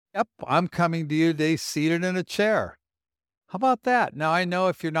Yep, I'm coming to you today seated in a chair. How about that? Now, I know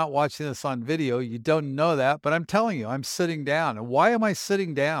if you're not watching this on video, you don't know that, but I'm telling you, I'm sitting down. And why am I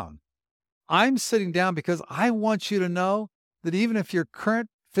sitting down? I'm sitting down because I want you to know that even if your current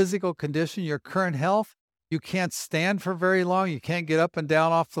physical condition, your current health, you can't stand for very long, you can't get up and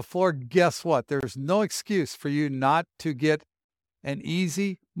down off the floor, guess what? There's no excuse for you not to get an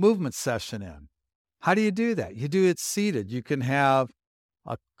easy movement session in. How do you do that? You do it seated. You can have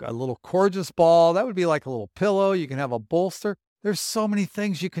a little Coregeous ball. That would be like a little pillow. You can have a bolster. There's so many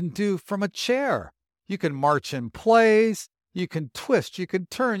things you can do from a chair. You can march in place. You can twist. You can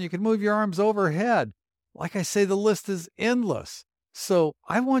turn. You can move your arms overhead. Like I say, the list is endless. So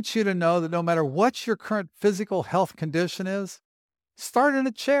I want you to know that no matter what your current physical health condition is, start in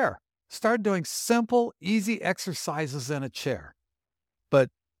a chair. Start doing simple, easy exercises in a chair. But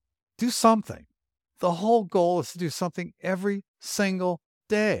do something. The whole goal is to do something every single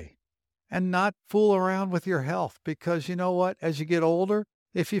day and not fool around with your health, because you know what? As you get older,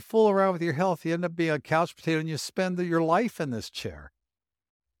 if you fool around with your health, you end up being a couch potato and you spend your life in this chair.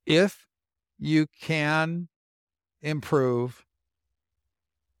 If you can improve,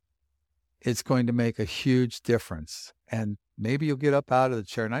 it's going to make a huge difference. And maybe you'll get up out of the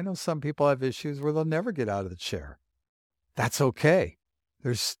chair. And I know some people have issues where they'll never get out of the chair. That's okay.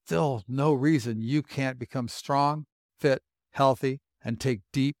 There's still no reason you can't become strong, fit, healthy, and take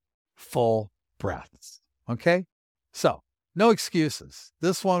deep, full breaths. Okay? So, no excuses.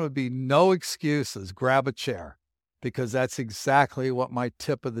 This one would be no excuses. Grab a chair, because that's exactly what my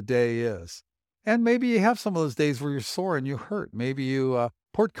tip of the day is. And maybe you have some of those days where you're sore and you hurt. Maybe you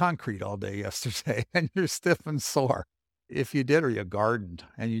poured concrete all day yesterday and you're stiff and sore. If you did, or you gardened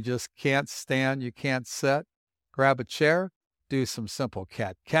and you just can't stand, you can't sit, grab a chair, do some simple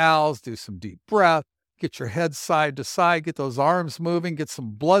cat-cows, do some deep breath, get your head side to side, get those arms moving, get some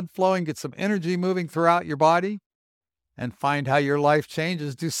blood flowing, get some energy moving throughout your body, and find how your life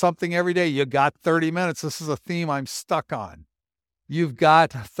changes. Do something every day. You got 30 minutes. This is a theme I'm stuck on. You've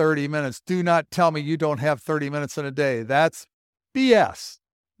got 30 minutes. Do not tell me you don't have 30 minutes in a day. That's BS.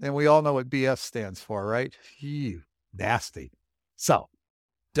 And we all know what BS stands for, right? Phew, nasty. So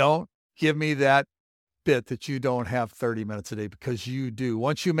don't give me that bit that you don't have 30 minutes a day, because you do.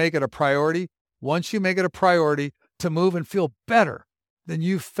 Once you make it a priority to move and feel better than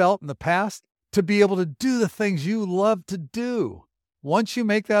you've felt in the past, to be able to do the things you love to do. Once you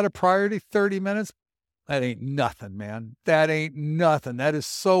make that a priority, 30 minutes, that ain't nothing, man. That ain't nothing. That is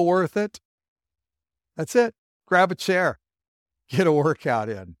so worth it. That's it. Grab a chair. Get a workout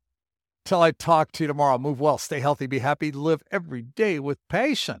in. Till I talk to you tomorrow, move well, stay healthy, be happy, live every day with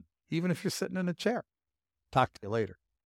passion, even if you're sitting in a chair. Talk to you later.